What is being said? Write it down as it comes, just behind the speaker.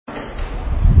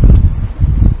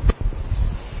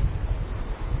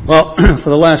Well, for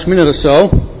the last minute or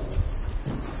so,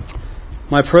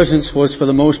 my presence was for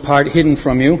the most part hidden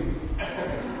from you.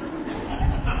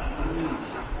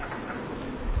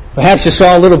 Perhaps you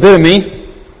saw a little bit of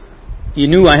me. You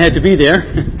knew I had to be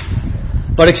there.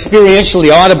 But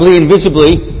experientially, audibly, and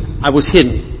visibly, I was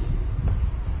hidden.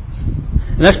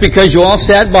 And that's because you all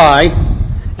sat by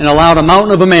and allowed a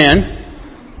mountain of a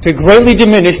man to greatly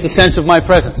diminish the sense of my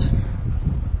presence.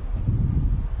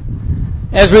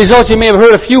 As a result, you may have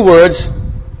heard a few words,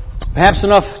 perhaps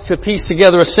enough to piece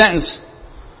together a sentence,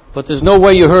 but there's no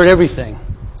way you heard everything.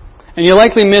 And you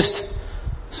likely missed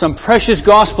some precious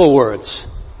gospel words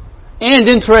and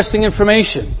interesting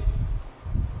information.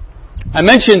 I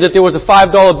mentioned that there was a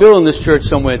 $5 bill in this church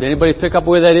somewhere. Did anybody pick up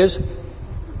where that is?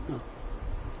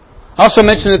 I also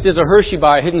mentioned that there's a Hershey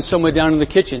bar hidden somewhere down in the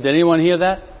kitchen. Did anyone hear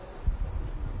that?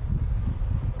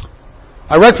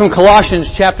 I read from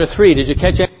Colossians chapter 3. Did you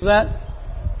catch any of that?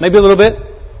 Maybe a little bit?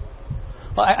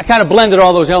 Well, I kind of blended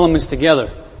all those elements together.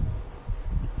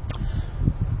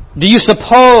 Do you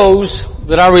suppose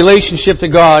that our relationship to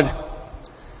God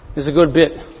is a good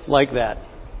bit like that?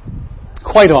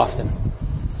 Quite often.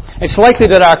 It's likely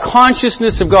that our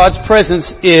consciousness of God's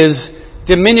presence is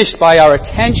diminished by our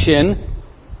attention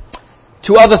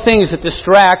to other things that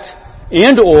distract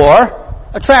and or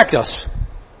attract us.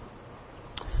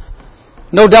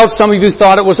 No doubt some of you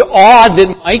thought it was odd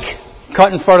that Mike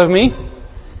cut in front of me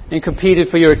and competed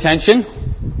for your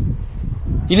attention.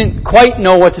 You didn't quite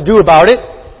know what to do about it.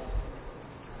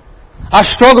 Our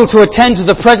struggle to attend to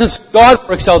the presence of God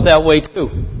works out that way too.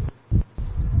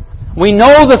 We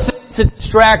know the things that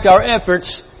distract our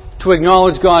efforts to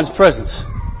acknowledge God's presence.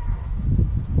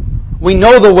 We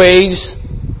know the ways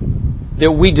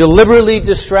that we deliberately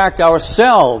distract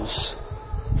ourselves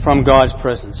from God's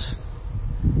presence.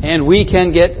 And we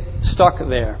can get stuck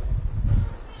there.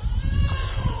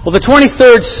 Well, the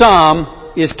 23rd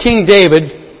Psalm is King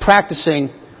David practicing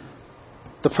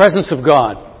the presence of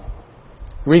God.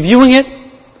 Reviewing it,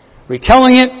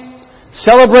 retelling it,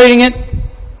 celebrating it.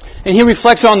 And he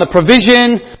reflects on the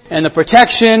provision and the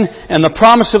protection and the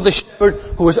promise of the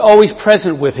shepherd who is always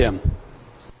present with him.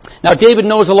 Now, David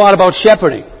knows a lot about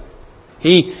shepherding.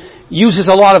 He uses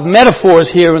a lot of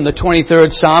metaphors here in the 23rd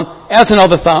Psalm, as in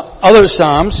other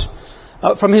Psalms,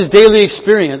 from his daily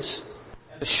experience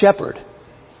as a shepherd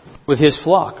with his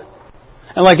flock.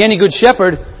 And like any good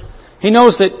shepherd, he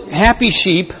knows that happy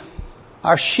sheep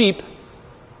are sheep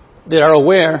that are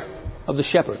aware of the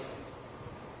shepherd.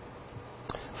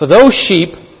 For those sheep,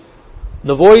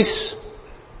 the voice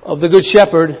of the good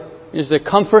shepherd is their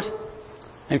comfort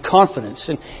and confidence.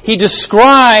 And he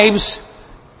describes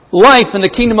life in the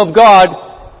kingdom of God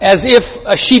as if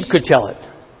a sheep could tell it.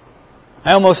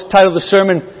 I almost titled the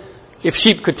sermon, If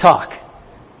Sheep Could Talk.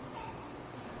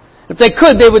 If they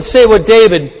could, they would say what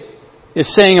David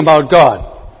is saying about God.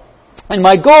 And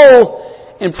my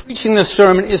goal in preaching this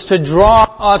sermon is to draw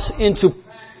us into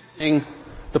practicing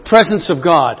the presence of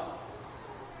God.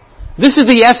 This is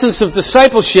the essence of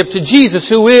discipleship to Jesus,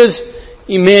 who is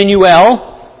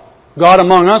Emmanuel, God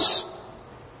among us.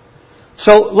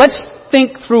 So let's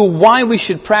think through why we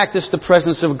should practice the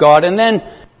presence of God, and then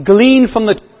glean from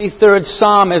the 23rd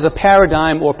Psalm as a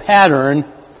paradigm or pattern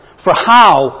for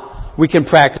how we can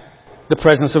practice the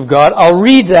presence of God. I'll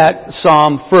read that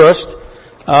Psalm first.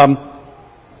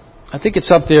 I think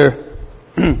it's up there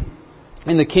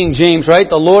in the King James, right?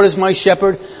 The Lord is my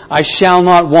shepherd, I shall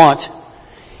not want.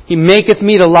 He maketh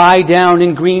me to lie down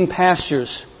in green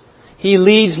pastures. He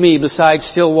leads me beside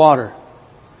still water.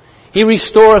 He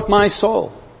restoreth my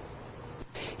soul.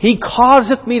 He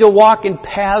causeth me to walk in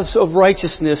paths of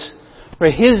righteousness for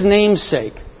His name's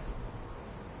sake.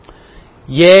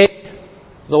 Yea,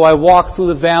 though I walk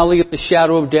through the valley of the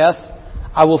shadow of death,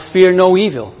 I will fear no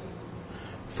evil,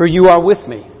 for you are with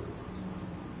me.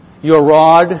 Your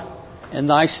rod and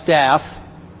thy staff,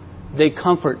 they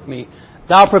comfort me.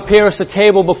 Thou preparest a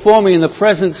table before me in the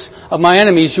presence of my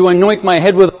enemies. You anoint my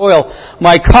head with oil.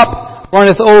 My cup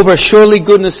runneth over. Surely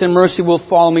goodness and mercy will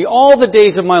follow me all the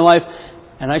days of my life,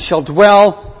 and I shall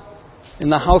dwell in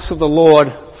the house of the Lord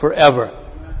forever.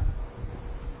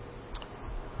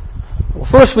 Well,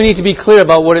 first we need to be clear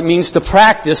about what it means to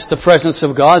practice the presence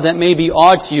of God. That may be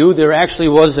odd to you. There actually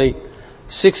was a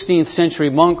 16th century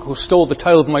monk who stole the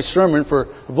title of my sermon for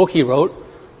a book he wrote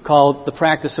called The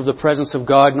Practice of the Presence of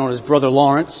God, known as Brother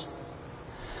Lawrence.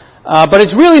 But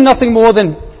it's really nothing more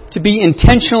than to be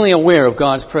intentionally aware of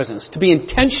God's presence. To be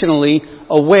intentionally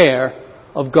aware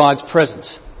of God's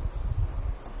presence.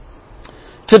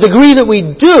 To the degree that we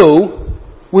do,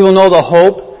 we will know the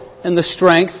hope and the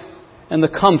strength and the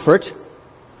comfort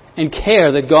and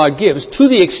care that God gives, to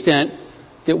the extent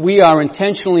that we are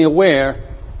intentionally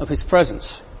aware of His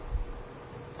presence.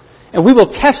 And we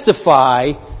will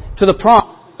testify to the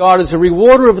promise that God is a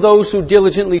rewarder of those who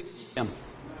diligently seek Him.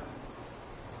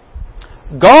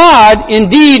 God,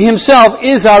 indeed, Himself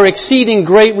is our exceeding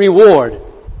great reward.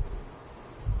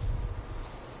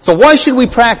 So why should we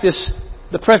practice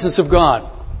the presence of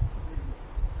God?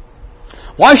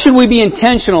 Why should we be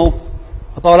intentional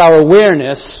about our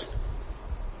awareness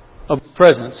of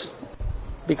presence?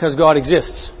 Because God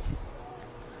exists.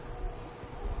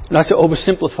 Not to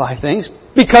oversimplify things,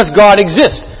 because God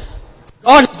exists.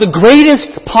 God is the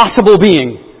greatest possible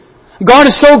being. God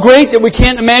is so great that we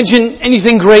can't imagine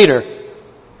anything greater.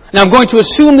 Now I'm going to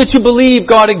assume that you believe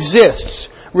God exists.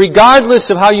 Regardless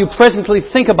of how you presently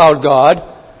think about God,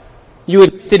 you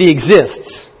admit that He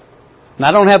exists. And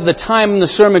I don't have the time in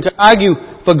the sermon to argue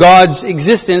for God's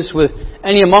existence with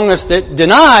any among us that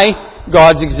deny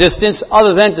God's existence,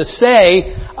 other than to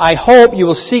say, I hope you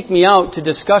will seek me out to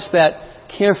discuss that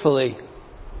carefully.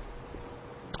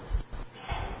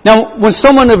 Now, when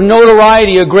someone of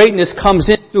notoriety or greatness comes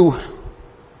into a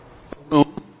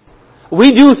room,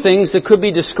 we do things that could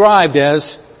be described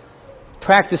as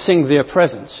practicing their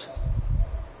presence.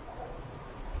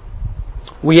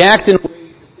 We act in a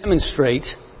way to demonstrate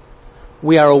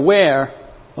we are aware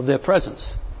of their presence.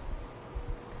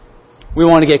 We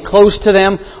want to get close to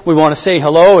them. We want to say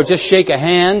hello or just shake a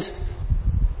hand.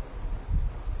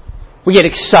 We get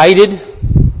excited.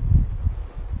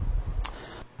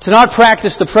 To not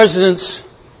practice the presence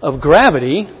of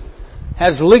gravity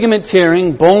has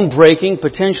ligament-tearing, bone-breaking,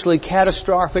 potentially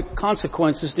catastrophic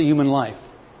consequences to human life.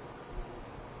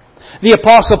 The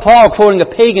Apostle Paul, quoting a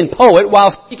pagan poet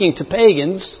while speaking to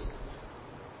pagans,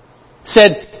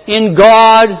 said, "In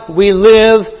God we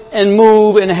live and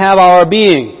move and have our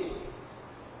being."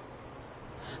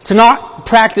 To not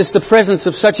practice the presence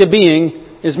of such a being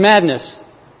is madness,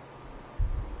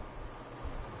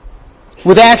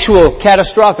 with actual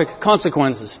catastrophic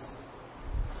consequences.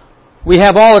 We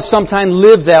have all at some time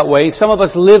lived that way. Some of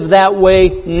us live that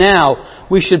way now.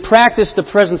 We should practice the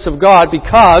presence of God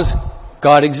because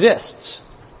God exists.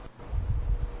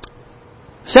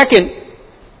 Second,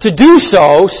 to do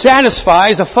so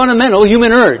satisfies a fundamental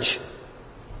human urge.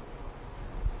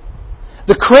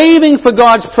 The craving for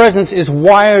God's presence is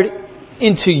wired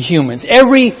into humans.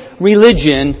 Every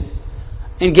religion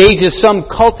engages some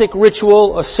cultic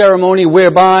ritual or ceremony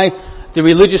whereby the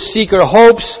religious seeker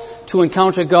hopes to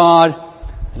encounter God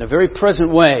in a very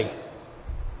present way.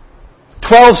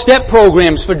 12-step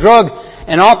programs for drug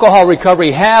and alcohol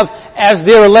recovery have as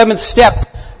their 11th step,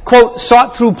 quote,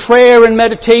 sought through prayer and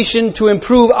meditation to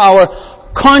improve our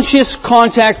conscious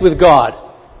contact with God.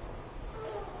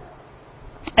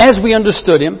 As we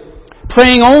understood Him,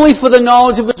 praying only for the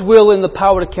knowledge of His will and the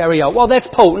power to carry out. Well, that's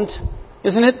potent,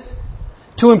 isn't it?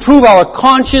 To improve our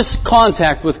conscious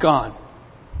contact with God.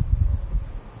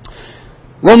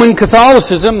 Roman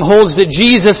Catholicism holds that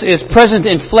Jesus is present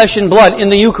in flesh and blood in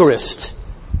the Eucharist.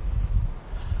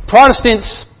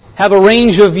 Protestants have a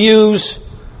range of views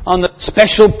on the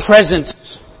special presence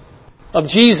of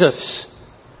Jesus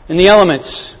in the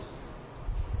elements.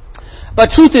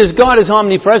 But truth is, God is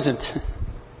omnipresent.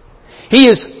 He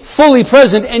is fully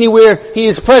present anywhere He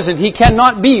is present. He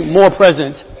cannot be more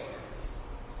present.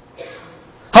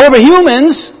 However,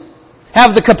 humans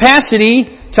have the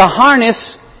capacity to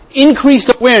harness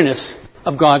increased awareness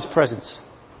of God's presence.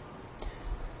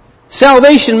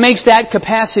 Salvation makes that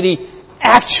capacity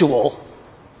actual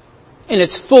in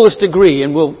its fullest degree,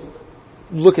 and we'll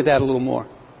look at that a little more.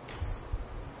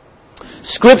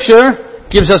 Scripture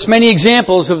gives us many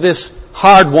examples of this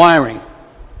hard wiring,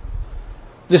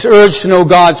 this urge to know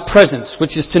God's presence,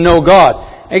 which is to know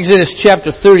God. Exodus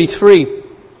chapter 33.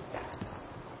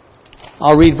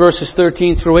 I'll read verses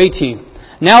 13 through 18.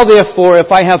 Now therefore,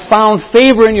 if I have found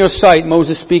favor in your sight,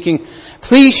 Moses speaking,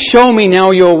 please show me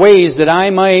now your ways that I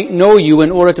might know you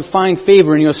in order to find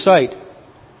favor in your sight.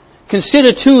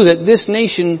 Consider too that this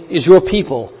nation is your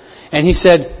people. And he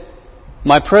said,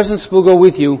 my presence will go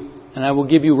with you and I will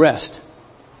give you rest.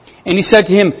 And he said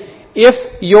to him,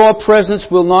 if your presence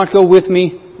will not go with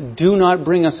me, do not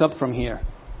bring us up from here.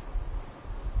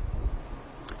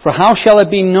 For how shall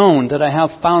it be known that I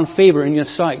have found favor in your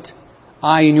sight,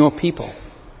 I and your people?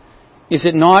 Is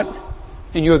it not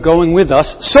in your going with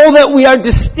us, so that we are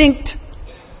distinct,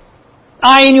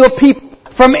 I and your people,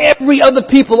 from every other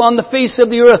people on the face of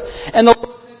the earth? And the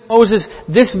Lord said to Moses,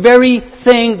 this very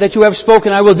thing that you have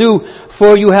spoken I will do,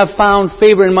 for you have found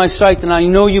favor in my sight, and I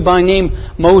know you by name.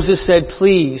 Moses said,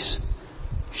 please,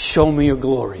 show me your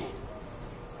glory.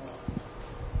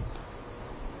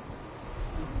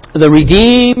 The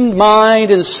redeemed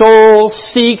mind and soul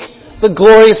seek the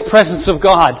glorious presence of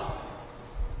God.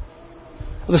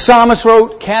 The psalmist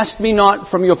wrote, "Cast me not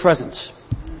from your presence.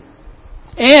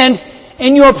 And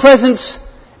in your presence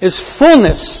is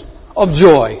fullness of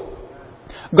joy."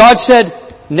 God said,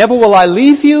 "Never will I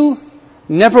leave you,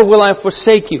 never will I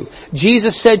forsake you."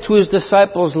 Jesus said to his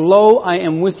disciples, "Lo, I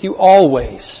am with you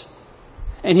always."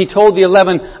 And he told the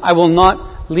 11, "I will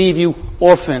not leave you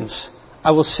orphans.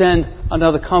 I will send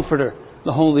another comforter,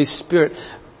 the Holy Spirit."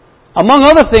 Among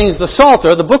other things, the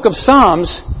Psalter, the book of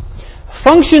Psalms,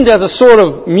 functioned as a sort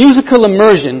of musical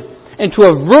immersion into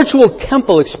a virtual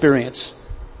temple experience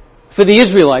for the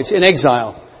Israelites in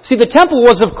exile. See, the temple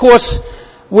was, of course,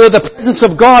 where the presence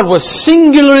of God was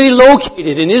singularly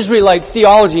located in Israelite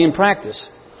theology and practice.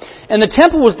 And the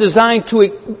temple was designed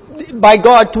by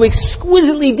God to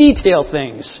exquisitely detail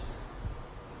things.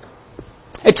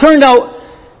 It turned out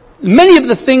many of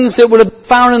the things that would have been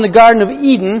found in the Garden of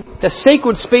Eden, the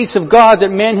sacred space of God that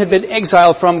man had been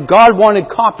exiled from, God wanted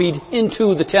copied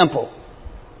into the temple.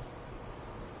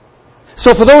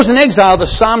 So for those in exile, the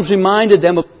Psalms reminded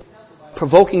them of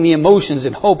provoking the emotions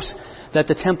and hopes that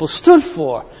the temple stood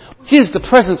for, which is the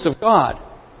presence of God.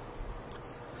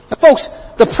 Now, folks,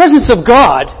 the presence of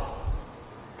God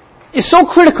is so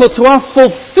critical to our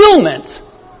fulfillment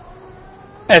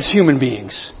as human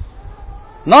beings.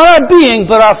 Not our being,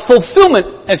 but our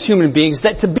fulfillment as human beings,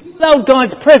 that to be without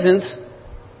God's presence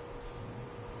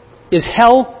is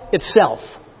hell itself.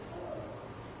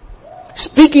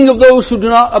 Speaking of those who do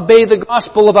not obey the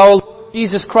gospel of our Lord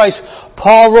Jesus Christ,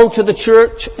 Paul wrote to the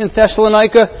church in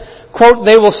Thessalonica, quote,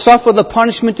 "They will suffer the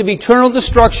punishment of eternal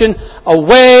destruction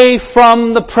away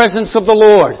from the presence of the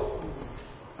Lord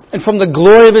and from the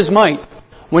glory of His might,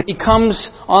 when He comes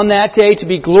on that day to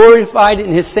be glorified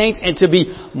in His saints and to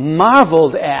be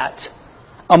marveled at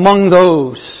among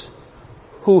those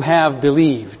who have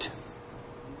believed."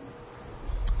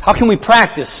 How can we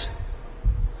practice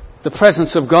the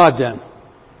presence of God then?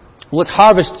 Let's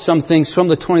harvest some things from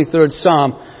the 23rd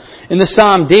Psalm. In the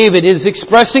Psalm, David is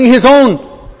expressing his own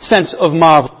sense of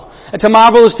marvel. And to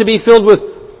marvel is to be filled with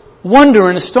wonder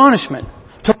and astonishment.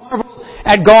 To marvel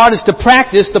at God is to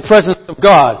practice the presence of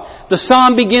God. The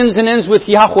Psalm begins and ends with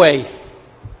Yahweh.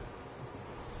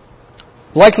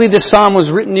 Likely this Psalm was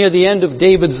written near the end of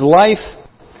David's life,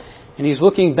 and he's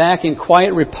looking back in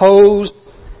quiet repose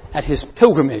at his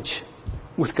pilgrimage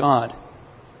with God,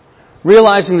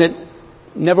 realizing that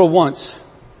never once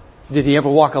did he ever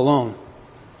walk alone.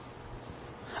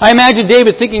 I imagine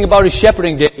David thinking about his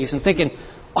shepherding days and thinking,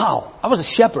 wow, I was a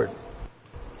shepherd,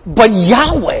 but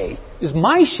Yahweh is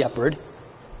my shepherd.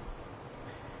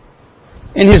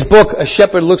 In his book, A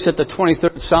Shepherd Looks at the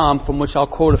 23rd Psalm, from which I'll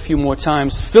quote a few more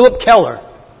times, Philip Keller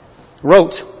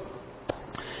wrote,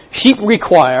 "Sheep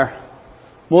require,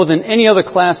 more than any other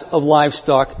class of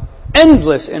livestock,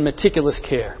 endless and meticulous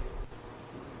care."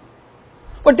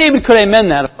 But David could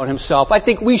amend that about himself. I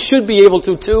think we should be able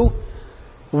to too.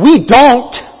 We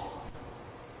don't.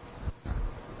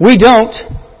 We don't.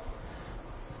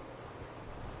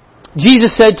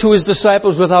 Jesus said to His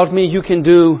disciples, "Without me you can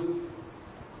do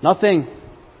nothing."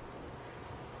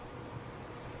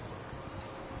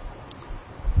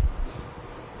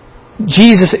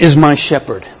 Jesus is my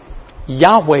shepherd.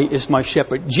 Yahweh is my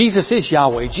shepherd. Jesus is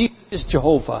Yahweh. Jesus is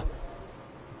Jehovah.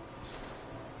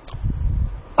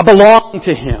 I belong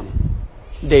to Him,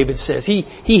 David says.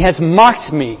 He has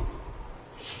marked me.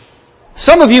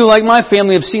 Some of you, like my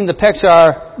family, have seen the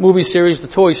Pixar movie series, The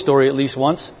Toy Story, at least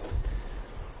once.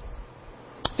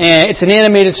 And it's an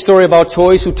animated story about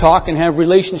toys who talk and have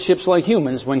relationships like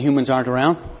humans when humans aren't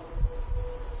around.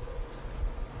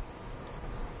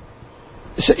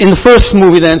 So in the first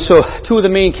movie then, two of the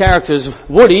main characters,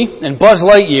 Woody and Buzz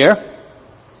Lightyear,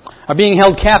 are being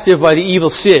held captive by the evil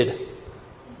Sid.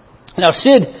 Now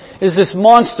Sid is this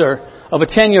monster of a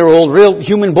 10-year-old real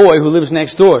human boy who lives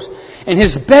next door. And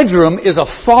his bedroom is a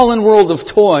fallen world of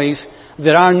toys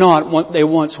that are not what they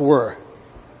once were.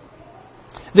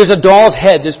 There's a doll's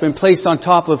head that's been placed on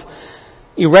top of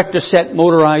erector set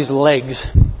motorized legs.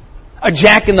 A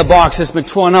jack-in-the-box has been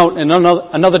torn out and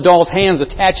another doll's hands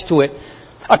attached to it.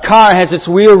 A car has its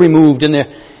wheel removed and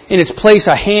in its place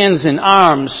are hands and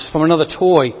arms from another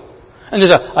toy. And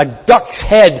there's a duck's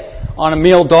head on a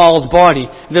male doll's body.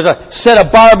 There's a set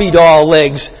of Barbie doll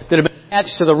legs that have been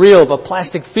attached to the reel of a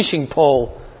plastic fishing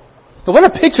pole. But what a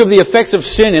picture of the effects of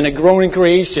sin in a growing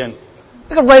creation.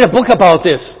 I could write a book about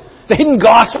this. The hidden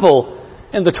gospel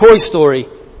in the Toy Story.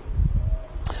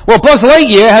 Well, Buzz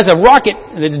Lightyear has a rocket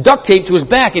that's duct taped to his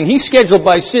back, and he's scheduled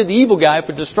by Sid, the evil guy,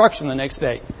 for destruction the next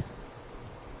day.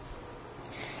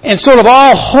 And sort of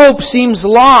all hope seems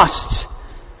lost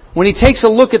when he takes a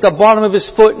look at the bottom of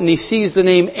his foot and he sees the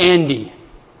name Andy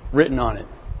written on it.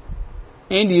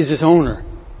 Andy is his owner.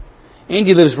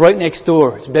 Andy lives right next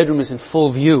door. His bedroom is in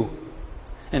full view.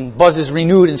 And Buzz is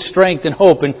renewed in strength and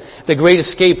hope, and the great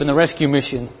escape and the rescue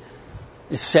mission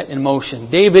is set in motion.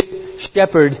 David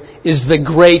Shepherd is the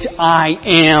great I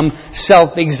am,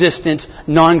 self-existent,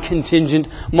 non-contingent,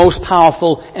 most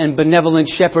powerful and benevolent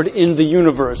shepherd in the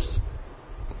universe.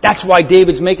 That's why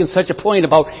David's making such a point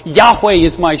about Yahweh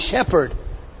is my shepherd.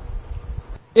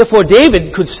 Therefore,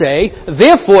 David could say,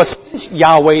 therefore, since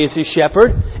Yahweh is his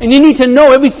shepherd, and you need to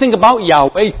know everything about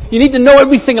Yahweh, you need to know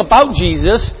everything about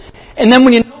Jesus, and then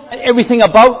when you know everything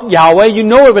about Yahweh, you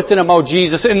know everything about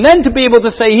Jesus, and then to be able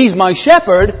to say He's my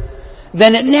shepherd,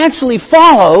 then it naturally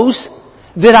follows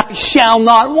that I shall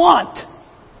not want.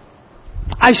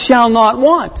 I shall not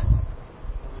want.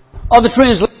 Other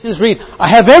translations read, I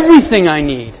have everything I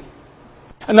need.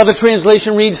 Another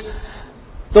translation reads,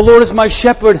 the Lord is my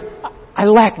shepherd, I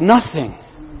lack nothing.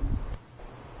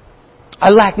 I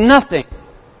lack nothing.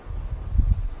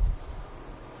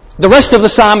 The rest of the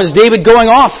psalm is David going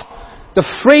off the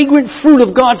fragrant fruit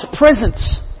of God's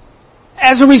presence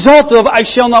as a result of I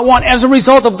shall not want, as a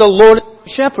result of the Lord is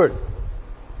my shepherd.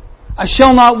 I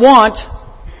shall not want,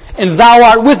 and thou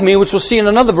art with me, which we'll see in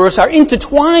another verse, are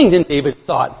intertwined in David's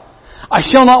thought. I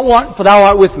shall not want, for thou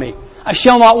art with me. I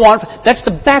shall not want. That's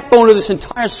the backbone of this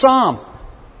entire psalm.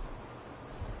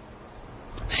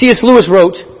 C.S. Lewis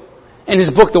wrote in his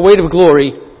book, The Weight of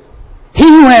Glory, he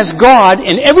who has God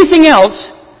and everything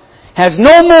else has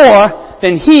no more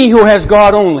than he who has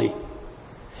God only.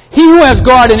 He who has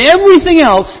God and everything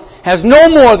else has no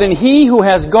more than he who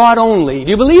has God only.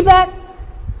 Do you believe that?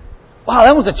 Wow,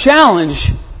 that was a challenge.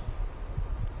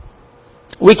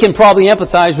 We can probably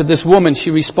empathize with this woman. She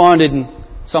responded in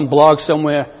some blog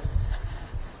somewhere.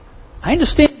 I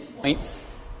understand the point.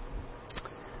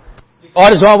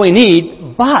 God is all we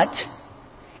need, but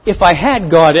if I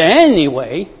had God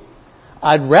anyway,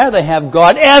 I'd rather have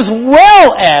God as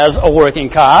well as a working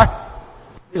car,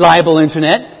 reliable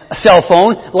internet, a cell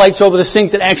phone, lights over the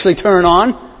sink that actually turn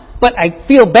on. But I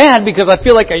feel bad because I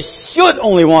feel like I should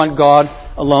only want God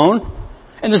alone.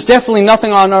 And there's definitely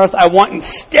nothing on earth I want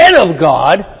instead of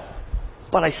God,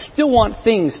 but I still want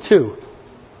things too.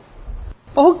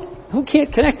 Well, who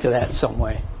can't connect to that in some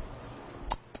way?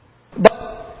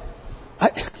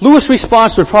 But Lewis'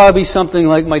 response would probably be something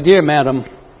like, my dear madam,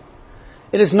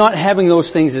 it is not having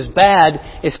those things is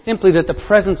bad. It's simply that the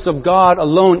presence of God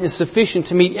alone is sufficient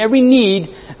to meet every need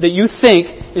that you think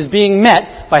is being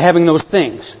met by having those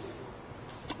things.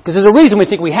 Because there's a reason we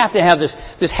think we have to have this.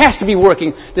 This has to be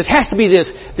working. This has to be this.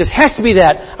 This has to be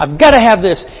that. I've got to have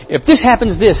this. If this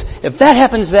happens, this. If that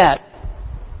happens, that.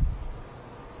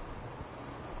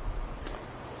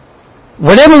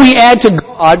 Whatever we add to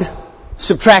God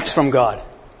subtracts from God.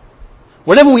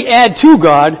 Whatever we add to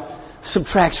God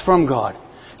subtracts from God.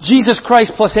 Jesus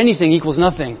Christ plus anything equals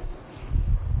nothing.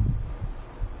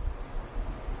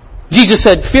 Jesus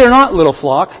said, fear not, little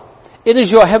flock. It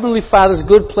is your heavenly Father's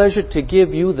good pleasure to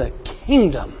give you the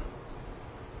kingdom.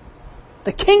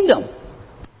 The kingdom.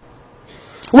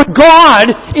 Where God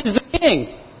is the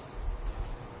king.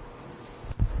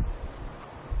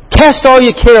 Cast all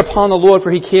your care upon the Lord,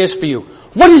 for He cares for you.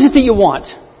 What is it that you want?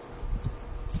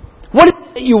 What is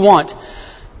it that you want?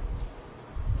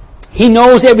 He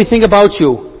knows everything about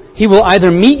you. He will either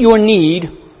meet your need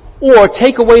or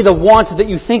take away the want that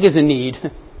you think is a need.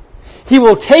 He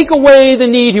will take away the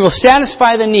need, He will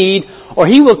satisfy the need, or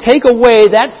He will take away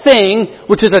that thing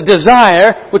which is a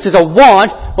desire, which is a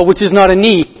want, but which is not a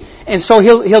need. And so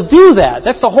He'll do that.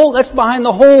 That's behind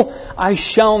the whole I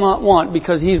shall not want,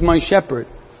 because He's my shepherd.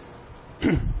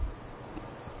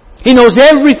 He knows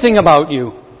everything about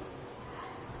you.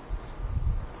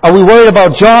 Are we worried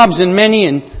about jobs and money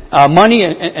and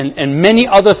many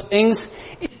other things?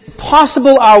 It's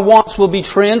possible our wants will be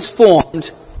transformed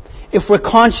if we're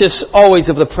conscious always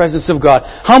of the presence of God.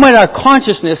 How might our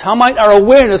consciousness, how might our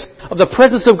awareness of the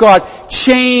presence of God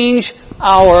change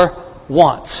our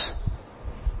wants?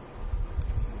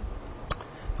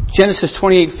 Genesis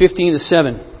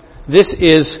 28:15-7. This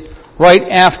is right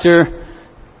after,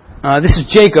 this is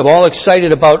Jacob, all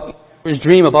excited about his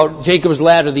dream about Jacob's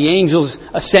ladder, the angels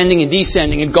ascending and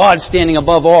descending, and God standing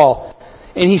above all.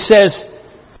 And he says,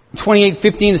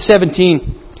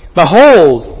 28:15-17,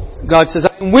 behold, God says,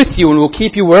 I am with you and will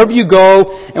keep you wherever you go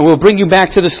and will bring you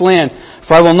back to this land.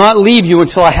 For I will not leave you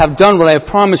until I have done what I have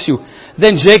promised you.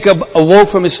 Then Jacob awoke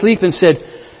from his sleep and said,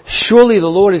 surely the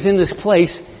Lord is in this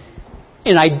place,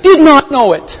 and I did not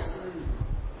know it.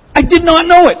 I did not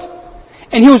know it.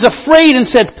 And he was afraid and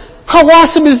said, how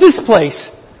awesome is this place?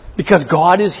 Because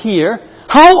God is here.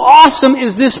 How awesome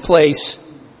is this place?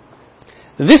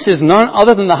 This is none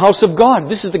other than the house of God.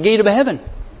 This is the gate of heaven.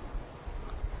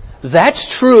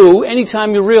 That's true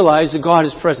anytime you realize that God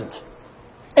is present.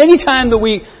 Anytime that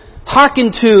we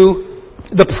hearken to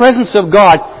the presence of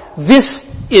God, this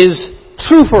is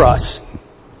true for us.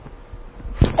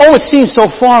 Oh, it seems so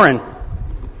foreign.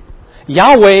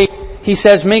 Yahweh, He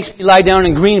says, makes me lie down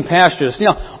in green pastures. You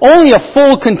know, only a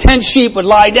full, content sheep would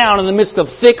lie down in the midst of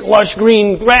thick, lush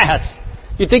green grass.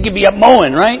 You'd think you'd be up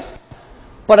mowing, right?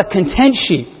 But a content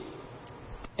sheep.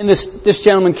 And this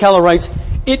gentleman, Keller, writes,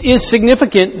 it is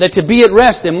significant that to be at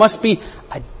rest, there must be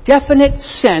a definite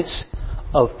sense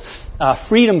of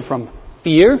freedom from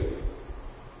fear.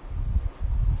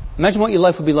 Imagine what your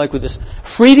life would be like with this.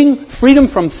 Freedom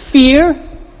from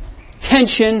fear,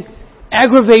 tension,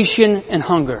 aggravation, and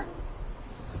hunger.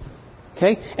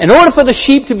 Okay? In order for the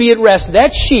sheep to be at rest,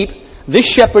 that sheep,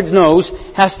 this shepherd knows,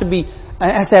 has to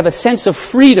have a sense of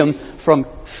freedom from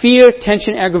fear,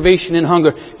 tension, aggravation, and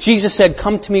hunger. Jesus said,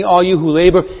 come to me, all you who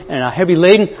labor and are heavy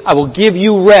laden, I will give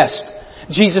you rest.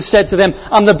 Jesus said to them,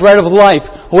 I'm the bread of life.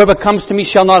 Whoever comes to me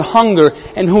shall not hunger,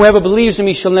 and whoever believes in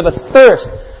me shall never thirst.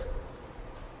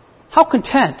 How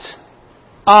content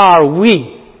are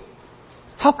we?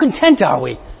 How content are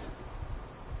we?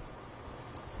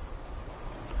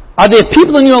 Are there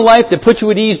people in your life that put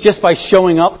you at ease just by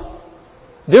showing up?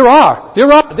 There are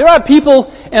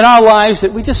people in our lives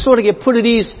that we just sort of get put at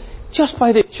ease just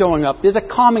by their showing up. There's a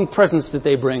calming presence that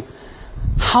they bring.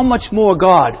 How much more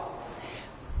God?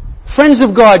 Friends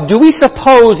of God, do we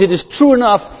suppose it is true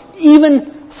enough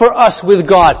even for us with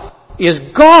God? Is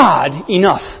God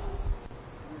enough?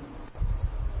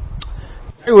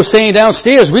 We were saying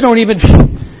downstairs, we don't even,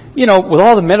 with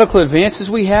all the medical advances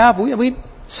we have, we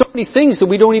so many things that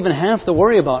we don't even have to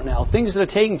worry about now. Things that are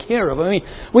taken care of. I mean,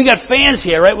 we got fans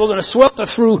here, right? We're going to swelter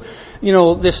through,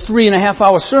 this 3.5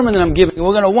 hour sermon that I'm giving.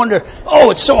 We're going to wonder,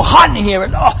 it's so hot in here.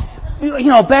 And,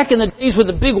 back in the days with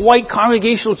the big white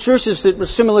congregational churches that were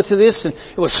similar to this, and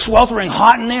it was sweltering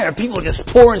hot in there. People were just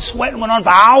pouring sweat and went on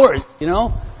for hours,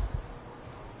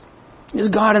 Is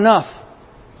God enough?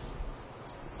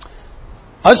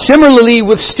 Similarly,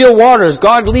 with still waters,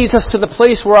 God leads us to the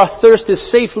place where our thirst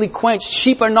is safely quenched.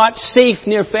 Sheep are not safe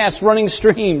near fast-running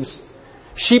streams.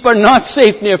 Sheep are not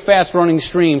safe near fast-running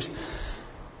streams.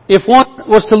 If one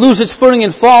was to lose its footing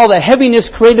and fall, the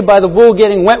heaviness created by the wool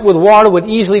getting wet with water would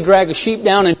easily drag a sheep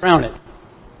down and drown it.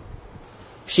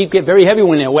 Sheep get very heavy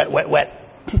when they're wet, wet, wet.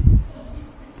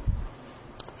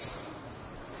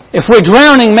 If we're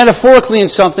drowning metaphorically in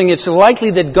something, it's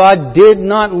likely that God did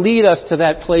not lead us to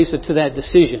that place or to that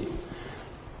decision.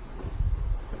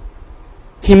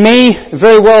 He may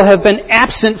very well have been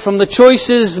absent from the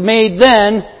choices made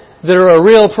then that are a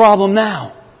real problem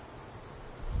now.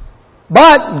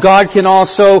 But God can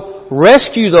also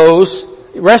rescue those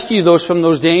from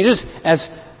those dangers. As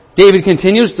David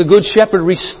continues, the Good Shepherd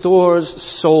restores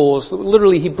souls.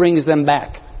 Literally, He brings them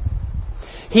back.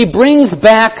 He brings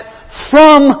back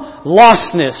from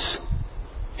lostness.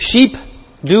 Sheep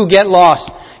do get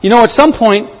lost. At some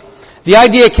point, the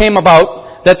idea came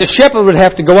about that the shepherd would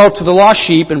have to go out to the lost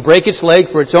sheep and break its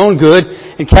leg for its own good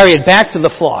and carry it back to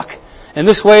the flock. And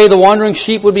this way, the wandering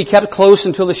sheep would be kept close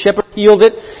until the shepherd healed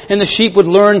it, and the sheep would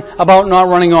learn about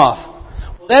not running off.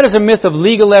 Well, that is a myth of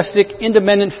legalistic,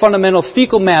 independent, fundamental,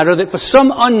 fecal matter that for some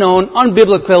unknown,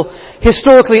 unbiblical,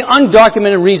 historically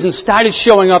undocumented reason started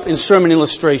showing up in sermon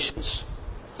illustrations.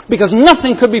 Because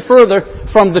nothing could be further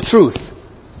from the truth.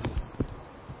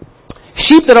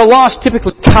 Sheep that are lost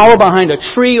typically cower behind a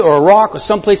tree or a rock or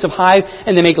someplace of hide,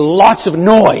 and they make lots of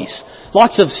noise.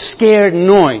 Lots of scared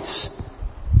noise.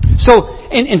 So,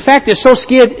 in fact, they're so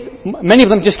scared, many of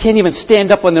them just can't even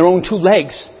stand up on their own 2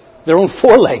 legs. Their own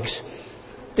 4 legs.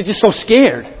 They're just so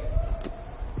scared.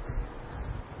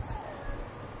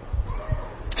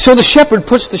 So the shepherd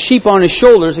puts the sheep on his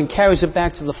shoulders and carries it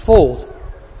back to the fold.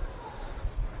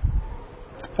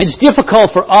 It's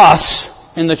difficult for us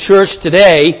in the church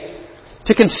today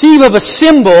to conceive of a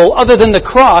symbol other than the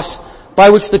cross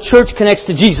by which the church connects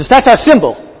to Jesus. That's our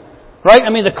symbol, right? I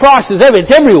mean, the cross is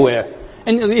everywhere.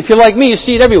 And if you're like me, you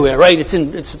see it everywhere, right? It's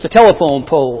the telephone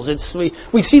poles.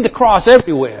 We see the cross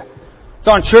everywhere. It's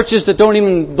on churches that don't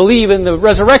even believe in the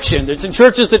resurrection. It's in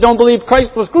churches that don't believe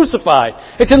Christ was crucified.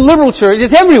 It's in liberal churches.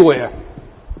 It's everywhere.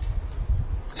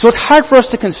 So it's hard for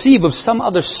us to conceive of some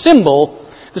other symbol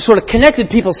that sort of connected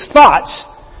people's thoughts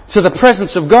to the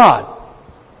presence of God.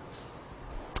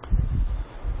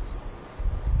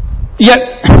 Yet,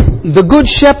 the Good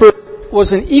Shepherd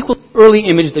was an equally early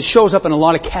image that shows up in a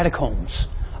lot of catacombs,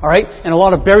 all right, and a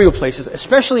lot of burial places,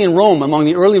 especially in Rome, among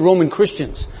the early Roman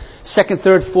Christians, 2nd,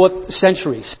 3rd, 4th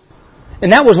centuries.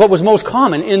 And that was what was most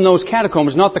common in those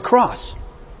catacombs, not the cross.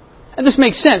 And this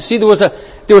makes sense. See, there was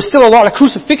still a lot of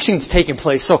crucifixions taking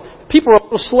place, so people were a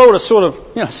little slow to sort of,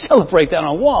 celebrate that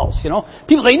on walls,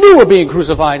 People they knew were being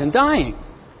crucified and dying.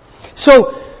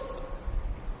 So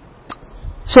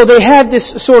they had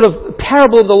this sort of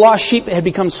parable of the lost sheep that had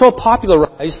become so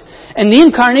popularized, and the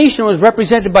incarnation was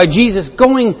represented by Jesus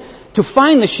going to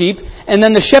find the sheep, and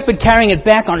then the shepherd carrying it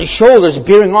back on his shoulders,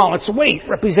 bearing all its weight,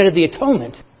 represented the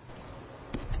atonement.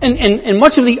 And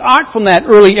much of the art from that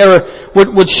early era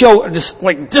would show this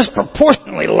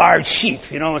disproportionately large sheep.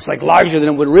 It's like larger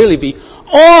than it would really be.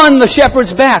 On the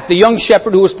shepherd's back, the young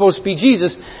shepherd who was supposed to be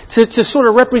Jesus, to sort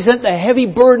of represent the heavy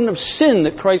burden of sin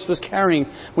that Christ was carrying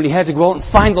when he had to go out and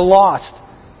find the lost.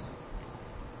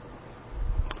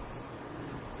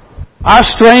 Our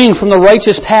straying from the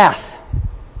righteous path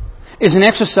is an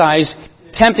exercise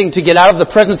attempting to get out of the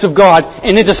presence of God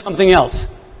and into something else.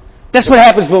 That's what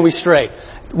happens when we stray.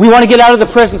 We want to get out of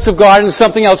the presence of God into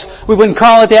something else. We wouldn't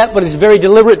call it that, but it's very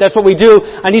deliberate. That's what we do.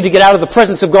 I need to get out of the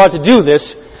presence of God to do this.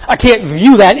 I can't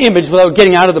view that image without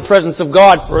getting out of the presence of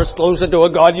God first. Close the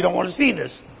door. God, you don't want to see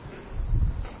this.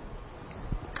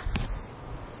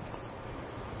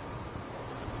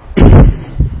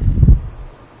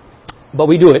 But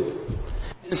we do it.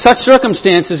 In such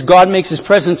circumstances, God makes His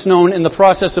presence known in the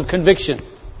process of conviction.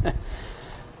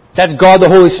 That's God the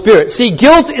Holy Spirit. See,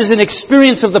 guilt is an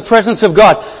experience of the presence of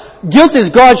God. Guilt is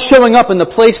God showing up in the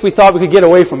place we thought we could get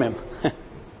away from Him.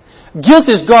 Guilt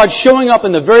is God showing up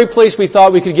in the very place we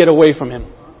thought we could get away from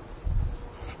Him.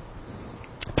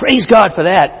 Praise God for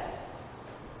that.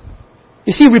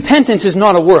 You see, repentance is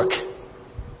not a work.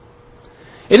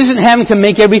 It isn't having to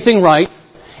make everything right.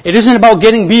 It isn't about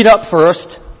getting beat up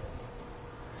first.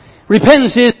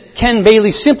 Repentance is, Ken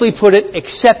Bailey simply put it,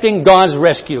 accepting God's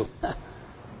rescue.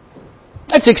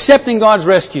 That's accepting God's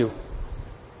rescue.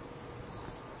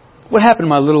 What happened,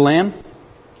 my little lamb?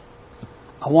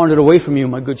 I wandered away from you,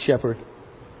 my good shepherd.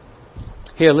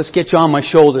 Here, let's get you on my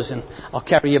shoulders and I'll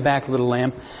carry you back, little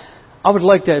lamb. I would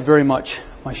like that very much,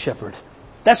 my shepherd.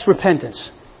 That's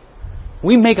repentance.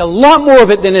 We make a lot more of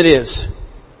it than it is.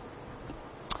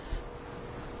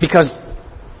 Because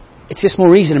it's just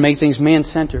more easy to make things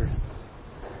man-centered.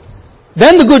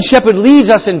 Then the good shepherd leads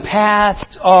us in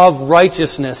paths of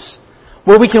righteousness,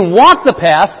 where we can walk the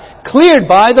path cleared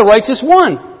by the righteous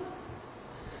one.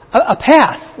 A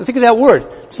path. Think of that word.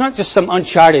 It's not just some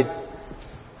uncharted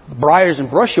briars and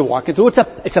brush you're walking through.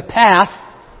 It's a path.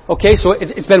 Okay, so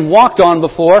it's been walked on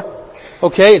before.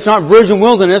 Okay, it's not virgin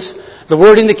wilderness. The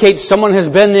word indicates someone has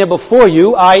been there before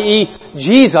you, i.e.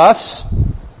 Jesus.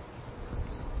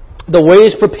 The way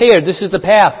is prepared. This is the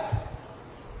path.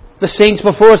 The saints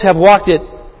before us have walked it.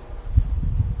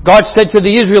 God said to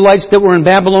the Israelites that were in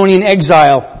Babylonian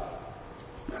exile,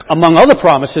 among other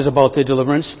promises about their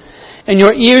deliverance, and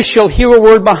your ears shall hear a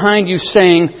word behind you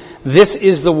saying, this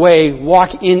is the way,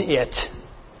 walk in it.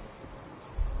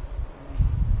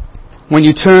 When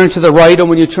you turn to the right or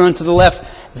when you turn to the left,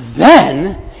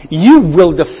 then you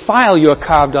will defile your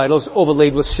carved idols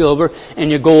overlaid with silver and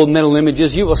your gold metal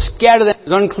images. You will scatter them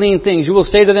as unclean things. You will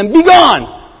say to them, be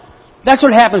gone! That's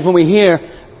what happens when we hear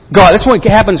God. That's what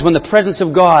happens when the presence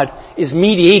of God is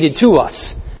mediated to us.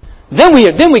 Then we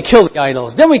kill the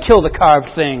idols. Then we kill the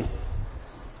carved thing.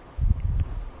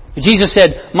 Jesus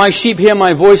said, my sheep hear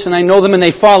my voice and I know them and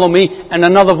they follow me, and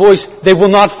another voice they will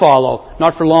not follow.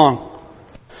 Not for long.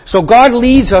 So God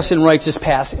leads us in righteous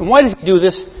paths. And why does He do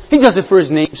this? He does it for His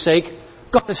name's sake.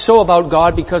 God is so about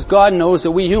God because God knows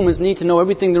that we humans need to know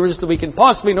everything there is that we can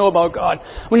possibly know about God.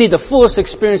 We need the fullest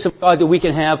experience of God that we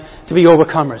can have to be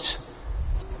overcomers.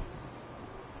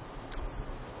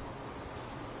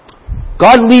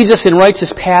 God leads us in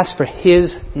righteous paths for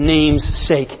His name's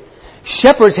sake.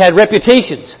 Shepherds had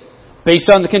reputations based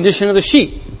on the condition of the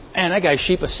sheep. Man, that guy's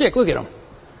sheep are sick. Look at them.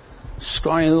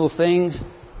 Scrawny little things.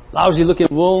 Lousy looking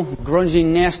wool. Grungy,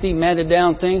 nasty, matted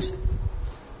down things.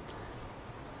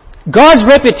 God's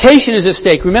reputation is at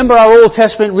stake. Remember our Old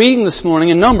Testament reading this morning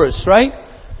in Numbers, right?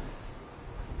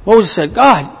 Moses said,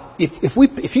 God,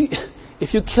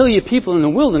 if you kill your people in the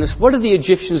wilderness, what are the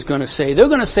Egyptians going to say? They're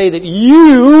going to say that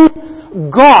you,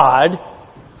 God,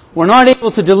 were not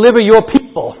able to deliver your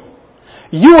people.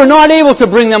 You were not able to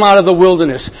bring them out of the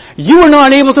wilderness. You were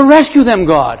not able to rescue them,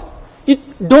 God.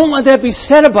 Don't let that be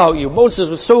said about you. Moses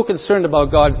was so concerned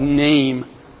about God's name.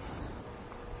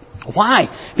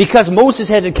 Why? Because Moses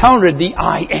had encountered the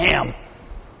I Am.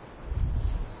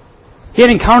 He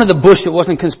had encountered the bush that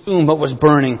wasn't consumed but was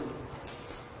burning.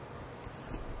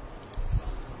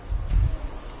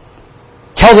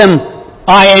 Tell them,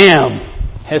 I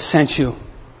Am has sent you.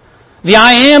 The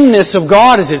I Amness of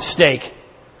God is at stake.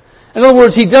 In other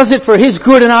words, He does it for His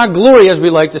good and our glory, as we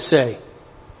like to say.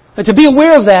 And to be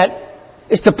aware of that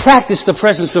is to practice the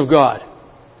presence of God.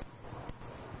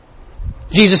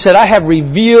 Jesus said, I have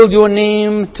revealed your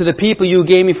name to the people you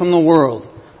gave me from the world.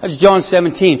 That's John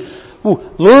 17.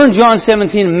 Learn John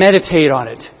 17 and meditate on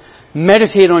it.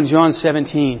 Meditate on John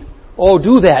 17. Oh,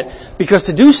 do that. Because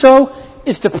to do so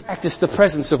is to practice the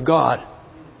presence of God.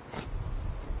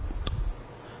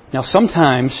 Now,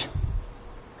 sometimes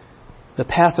the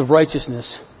path of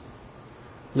righteousness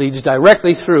leads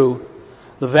directly through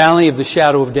the valley of the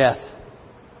shadow of death.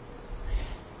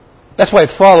 That's why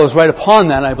it follows right upon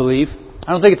that, I believe.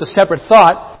 I don't think it's a separate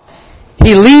thought.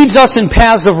 He leads us in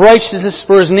paths of righteousness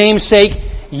for His name's sake,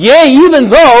 yea, even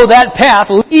though that path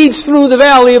leads through the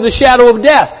valley of the shadow of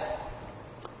death.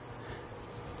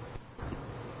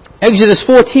 Exodus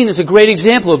 14 is a great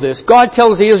example of this. God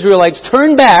tells the Israelites,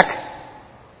 turn back,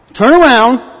 turn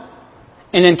around,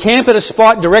 and encamp at a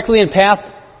spot directly in path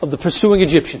of the pursuing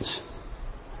Egyptians.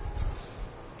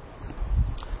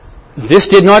 This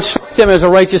did not strike them as a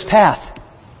righteous path.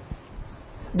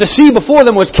 The sea before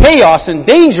them was chaos and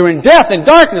danger and death and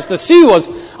darkness. The sea was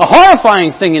a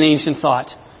horrifying thing in ancient thought.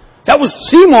 That was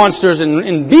sea monsters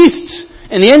and beasts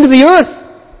and the end of the earth.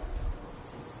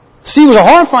 The sea was a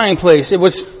horrifying place. It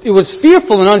was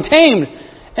fearful and untamed.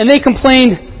 And they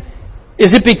complained,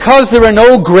 is it because there are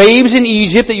no graves in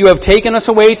Egypt that you have taken us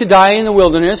away to die in the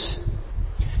wilderness?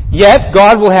 Yet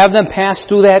God will have them pass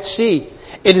through that sea.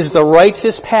 It is the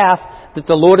righteous path that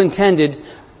the Lord intended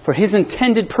for His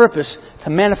intended purpose to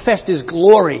manifest His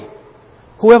glory.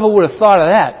 Whoever would have thought of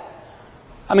that?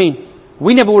 I mean,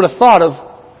 we never would have thought of,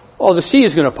 oh, the sea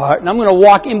is going to part and I'm going to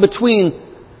walk in between.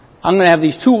 I'm going to have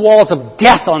these two walls of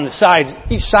death on the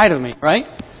side, each side of me, right?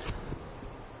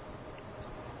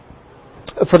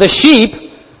 For the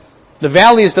sheep, the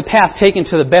valley is the path taken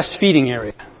to the best feeding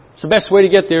area. So the best way to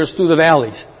get there is through the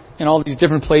valleys in all these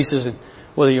different places,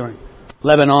 whether you're in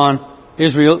Lebanon,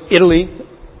 Israel, Italy.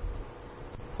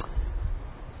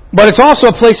 But it's also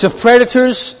a place of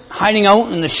predators hiding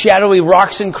out in the shadowy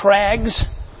rocks and crags.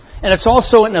 And it's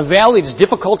also in a valley it's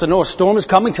difficult to know a storm is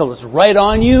coming till it's right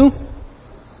on you.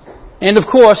 And of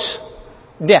course,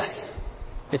 death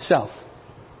itself.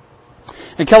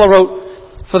 And Keller wrote,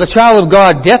 for the child of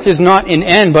God, death is not an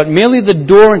end, but merely the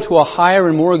door into a higher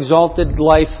and more exalted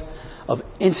life of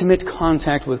intimate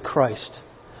contact with Christ.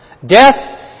 Death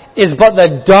is but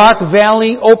the dark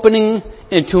valley opening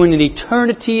into an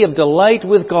eternity of delight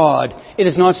with God. It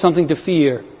is not something to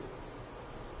fear.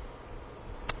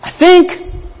 I think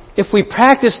if we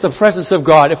practice the presence of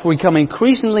God, if we become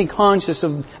increasingly conscious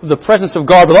of the presence of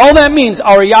God, with all that means,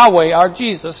 our Yahweh, our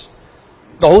Jesus,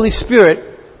 the Holy Spirit,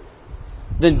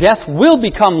 then death will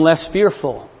become less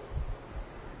fearful.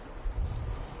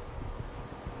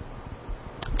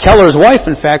 Keller's wife,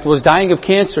 in fact, was dying of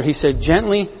cancer. He said,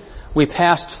 gently we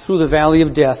passed through the valley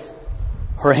of death,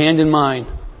 her hand in mine.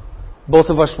 Both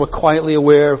of us were quietly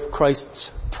aware of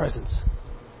Christ's presence.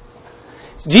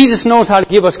 Jesus knows how to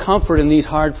give us comfort in these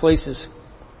hard places.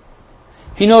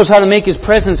 He knows how to make His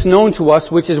presence known to us,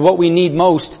 which is what we need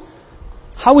most.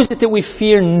 How is it that we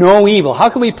fear no evil?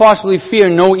 How can we possibly fear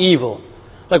no evil?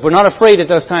 Like we're not afraid at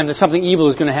those times that something evil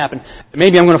is going to happen.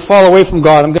 Maybe I'm going to fall away from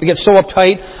God. I'm going to get so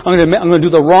uptight. I'm going to do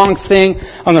the wrong thing.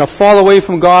 I'm going to fall away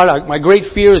from God. My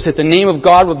great fear is that the name of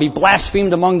God will be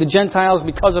blasphemed among the Gentiles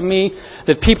because of me.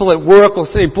 That people at work will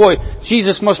say, boy,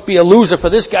 Jesus must be a loser for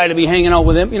this guy to be hanging out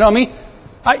with him. You know what I mean?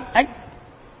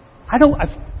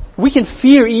 We can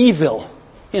fear evil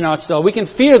in ourselves. We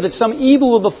can fear that some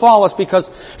evil will befall us because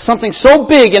something so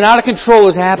big and out of control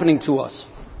is happening to us.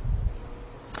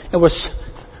 And we're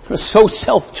so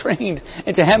self-trained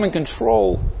into having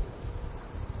control.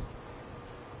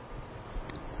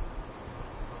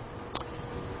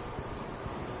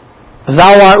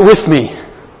 Thou art with me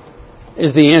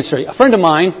is the answer. A friend of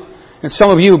mine, and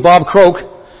some of you, Bob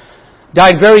Croak,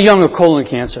 died very young of colon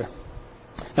cancer.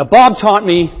 Now, Bob taught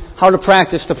me how to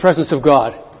practice the presence of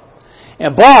God.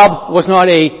 And Bob was not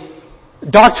a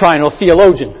doctrinal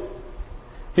theologian.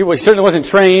 He certainly wasn't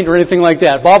trained or anything like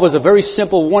that. Bob was a very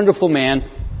simple, wonderful man.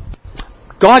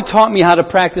 God taught me how to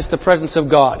practice the presence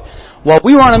of God. While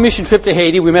we were on a mission trip to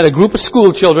Haiti, we met a group of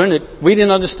school children that we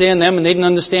didn't understand them and they didn't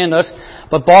understand us.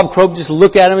 But Bob Croak just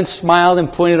looked at them and smiled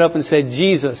and pointed up and said,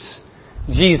 Jesus,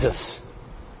 Jesus.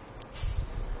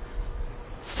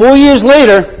 4 years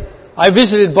later, I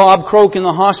visited Bob Croak in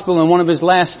the hospital in one of his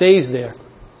last days there.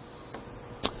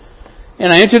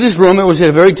 And I entered his room. It was at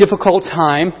a very difficult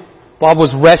time. Bob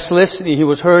was restless and he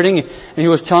was hurting and he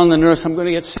was telling the nurse, I'm going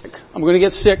to get sick. I'm going to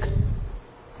get sick.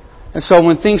 And so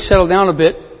when things settled down a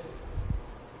bit,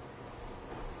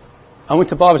 I went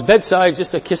to Bob's bedside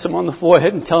just to kiss him on the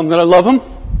forehead and tell him that I love him.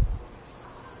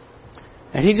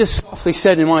 And he just softly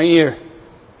said in my ear,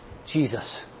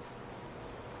 Jesus.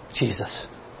 Jesus.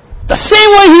 The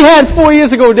same way he had 4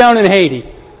 years ago down in Haiti.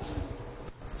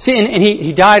 See, and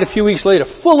he died a few weeks later,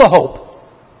 full of hope.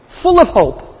 Full of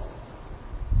hope.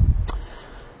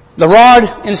 The rod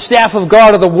and staff of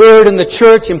God are the Word and the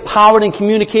church, empowered and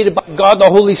communicated by God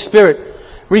the Holy Spirit,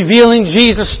 revealing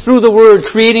Jesus through the Word,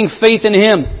 creating faith in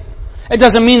Him. It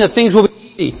doesn't mean that things will be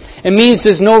easy. It means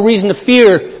there's no reason to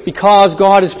fear because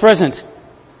God is present.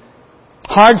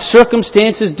 Hard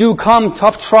circumstances do come,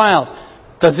 tough trials.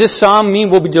 Does this psalm mean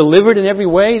we'll be delivered in every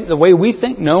way, the way we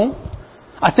think? No.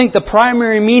 I think the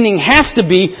primary meaning has to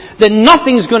be that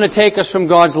nothing's going to take us from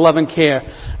God's love and care.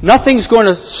 Nothing's going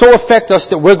to so affect us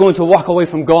that we're going to walk away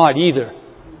from God either.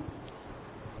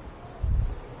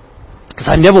 Because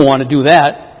I never want to do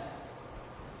that.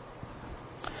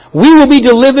 We will be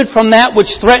delivered from that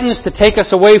which threatens to take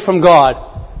us away from God.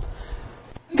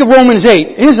 Think of Romans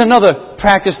 8. Here's another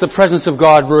practice the presence of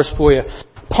God verse for you.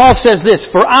 Paul says this,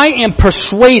 for I am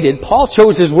persuaded, Paul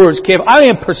chose his words carefully, I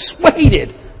am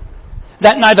persuaded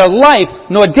that neither life,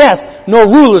 nor death, nor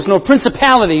rulers, nor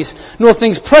principalities, nor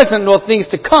things present, nor things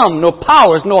to come, nor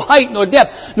powers, nor height, nor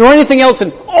depth, nor anything else in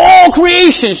all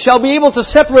creation shall be able to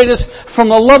separate us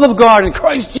from the love of God in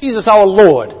Christ Jesus our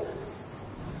Lord.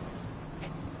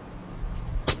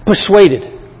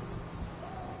 Persuaded.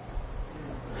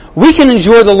 We can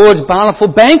enjoy the Lord's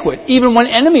bountiful banquet even when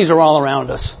enemies are all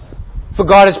around us. For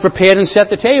God has prepared and set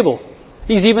the table.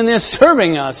 He's even there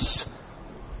serving us.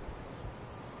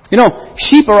 You know,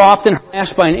 sheep are often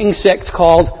harassed by an insect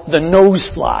called the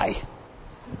nosefly.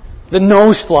 The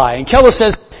nosefly. And Keller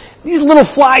says, these little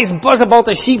flies buzz about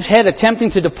the sheep's head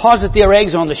attempting to deposit their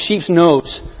eggs on the sheep's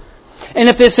nose. And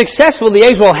if they're successful, the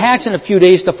eggs will hatch in a few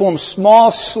days to form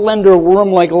small, slender,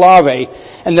 worm-like larvae.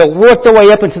 And they'll work their way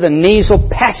up into the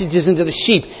nasal passages into the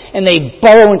sheep. And they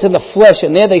burrow into the flesh.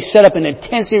 And there they set up an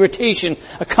intense irritation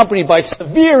accompanied by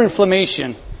severe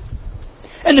inflammation.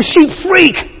 And the sheep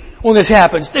freak when this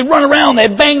happens. They run around. They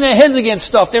bang their heads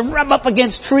against stuff. They rub up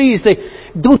against trees. They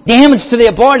do damage to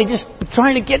their body just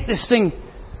trying to get this thing.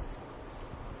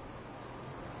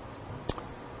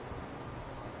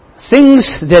 Things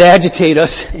that agitate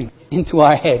us into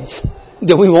our heads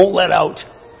that we won't let out.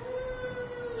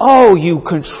 Oh, you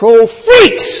control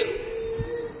freaks!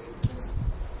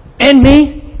 And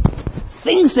me.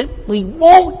 Things that we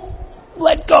won't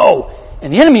let go.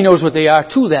 And the enemy knows what they are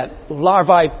too, that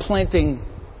larvae planting,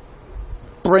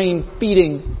 brain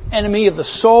feeding enemy of the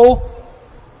soul.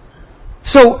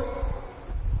 So,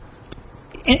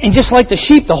 and just like the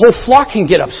sheep, the whole flock can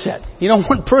get upset. You know,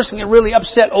 one person can really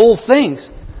upset old things.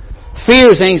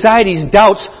 Fears, anxieties,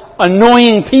 doubts,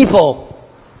 annoying people.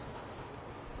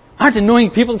 Aren't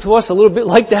annoying people to us a little bit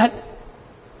like that?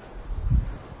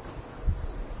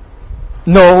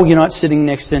 No, you're not sitting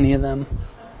next to any of them.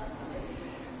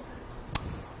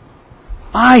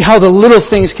 How the little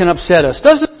things can upset us.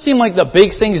 Doesn't it seem like the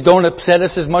big things don't upset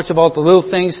us as much about the little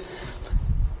things?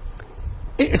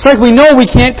 It's like we know we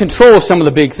can't control some of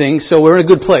the big things, so we're in a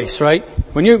good place, right?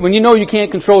 When you know you can't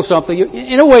control something,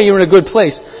 in a way you're in a good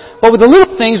place. But with the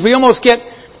little things, we almost get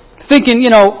thinking, you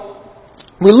know,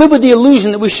 we live with the illusion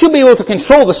that we should be able to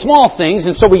control the small things,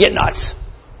 and so we get nuts.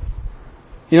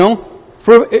 You know?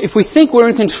 If we think we're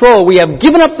in control, we have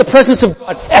given up the presence of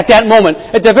God at that moment.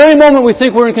 At the very moment we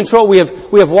think we're in control, we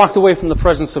have walked away from the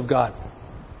presence of God.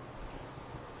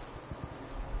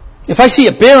 If I see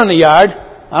a bear in the yard,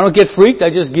 I don't get freaked. I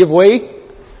just give way.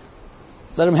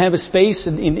 Let him have his space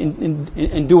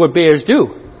and do what bears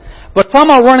do. But if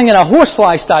I'm out running and a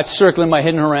horsefly starts circling my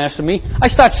head and harassing me, I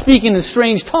start speaking in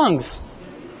strange tongues.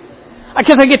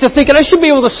 Because I get to thinking, I should be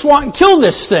able to swat and kill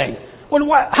this thing.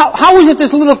 How is it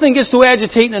this little thing gets to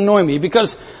agitate and annoy me?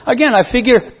 Because, again, I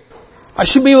figure I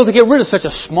should be able to get rid of such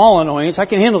a small annoyance. I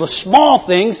can handle the small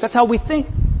things. That's how we think.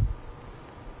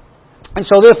 And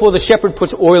so, therefore, the shepherd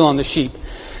puts oil on the sheep's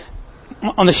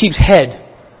head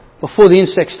before the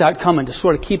insects start coming to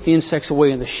sort of keep the insects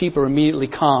away, and the sheep are immediately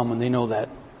calm when they know that.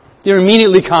 They're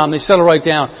immediately calm. They settle right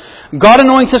down. God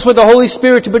anoints us with the Holy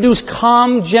Spirit to produce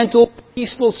calm, gentle,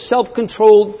 peaceful,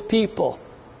 self-controlled people.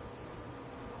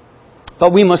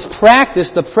 But we must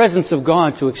practice the presence of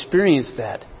God to experience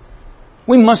that.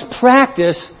 We must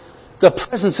practice the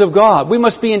presence of God. We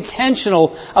must be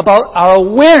intentional about our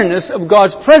awareness of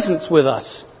God's presence with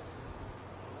us.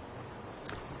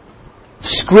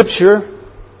 Scripture,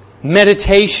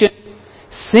 meditation,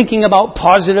 thinking about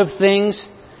positive things.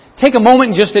 Take a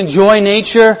moment and just enjoy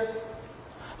nature.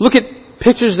 Look at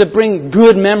pictures that bring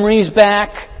good memories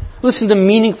back. Listen to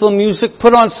meaningful music.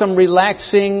 Put on some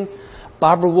relaxing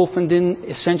Barbara Wolfenden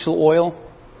essential oil.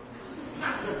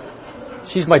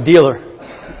 She's my dealer.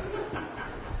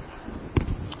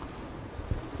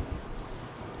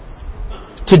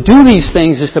 To do these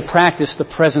things is to practice the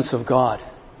presence of God.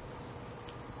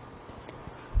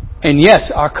 And yes,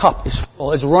 our cup is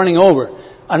full. It's running over.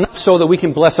 Enough so that we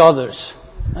can bless others.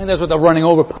 I think that's what the running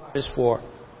over part is for.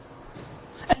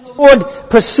 And the Lord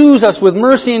pursues us with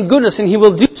mercy and goodness, and He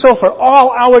will do so for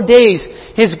all our days.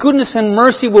 His goodness and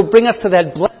mercy will bring us to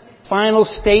that blessed final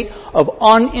state of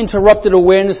uninterrupted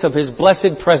awareness of His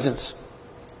blessed presence.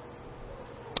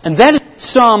 And that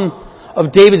is some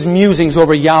of David's musings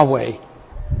over Yahweh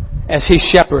as his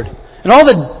shepherd. And all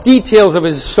the details of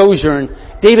his sojourn,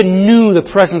 David knew the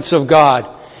presence of God.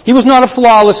 He was not a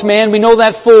flawless man. We know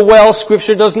that full well.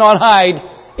 Scripture does not hide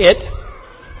it.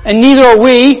 And neither are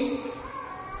we.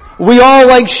 We all,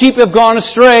 like sheep, have gone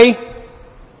astray.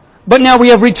 But now we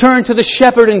have returned to the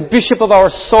shepherd and bishop of our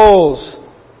souls,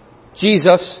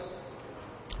 Jesus.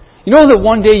 You know that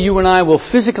one day you and I will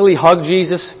physically hug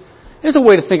Jesus? There's a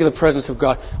way to think of the presence of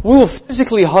God. We will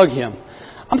physically hug Him.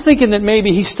 I'm thinking that maybe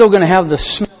He's still going to have the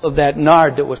smell of that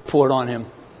nard that was poured on Him.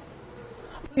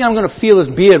 I think I'm going to feel His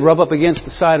beard rub up against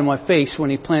the side of my face when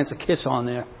He plants a kiss on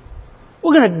there.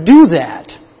 We're going to do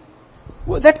that.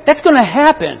 That's going to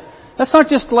happen. That's not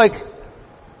just like,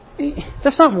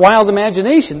 that's not wild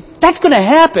imagination. That's going to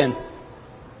happen.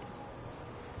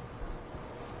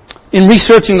 In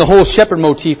researching the whole shepherd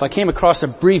motif, I came across a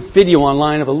brief video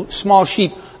online of a small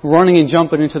sheep running and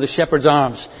jumping into the shepherd's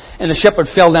arms. And the shepherd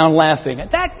fell down laughing.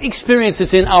 That experience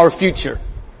is in our future.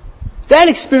 That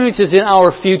experience is in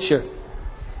our future.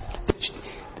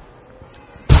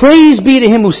 Praise be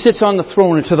to Him who sits on the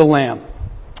throne and to the Lamb.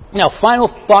 Now, final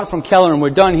thought from Keller, and we're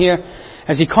done here,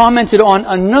 as he commented on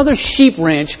another sheep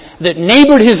ranch that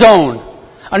neighbored his own.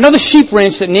 Another sheep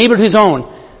ranch that neighbored his own.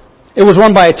 It was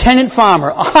run by a tenant farmer,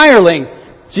 a hireling,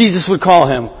 Jesus would call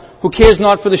him, who cares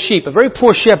not for the sheep, a very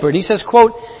poor shepherd. He says,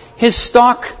 quote, his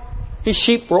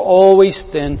sheep were always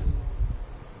thin,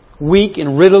 weak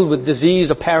and riddled with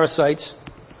disease or parasites.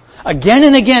 Again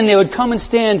and again they would come and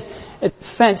stand at the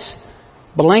fence,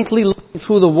 blankly looking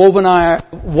through the woven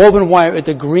wire at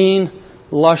the green,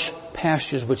 lush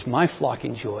pastures which my flock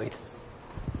enjoyed.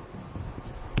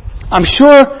 I'm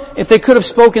sure if they could have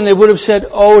spoken, they would have said,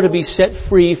 oh, to be set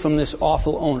free from this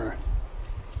awful owner.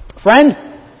 Friend,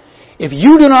 if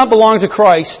you do not belong to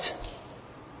Christ,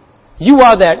 you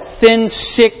are that thin,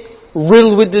 sick,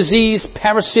 riddled with disease,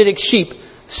 parasitic sheep,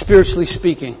 spiritually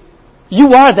speaking. You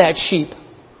are that sheep.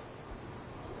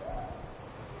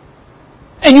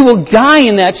 And you will die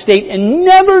in that state and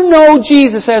never know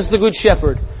Jesus as the Good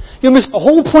Shepherd. You miss the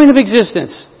whole point of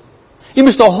existence. You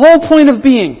miss the whole point of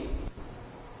being.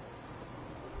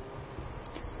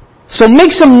 So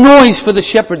make some noise for the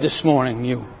shepherd this morning,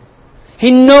 you. He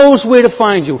knows where to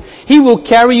find you. He will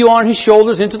carry you on His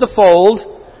shoulders into the fold,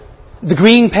 the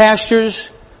green pastures,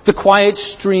 the quiet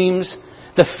streams,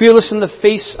 the fearless in the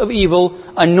face of evil,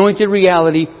 anointed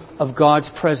reality of God's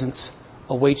presence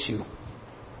awaits you.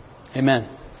 Amen.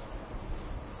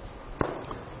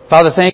 Father, thank you.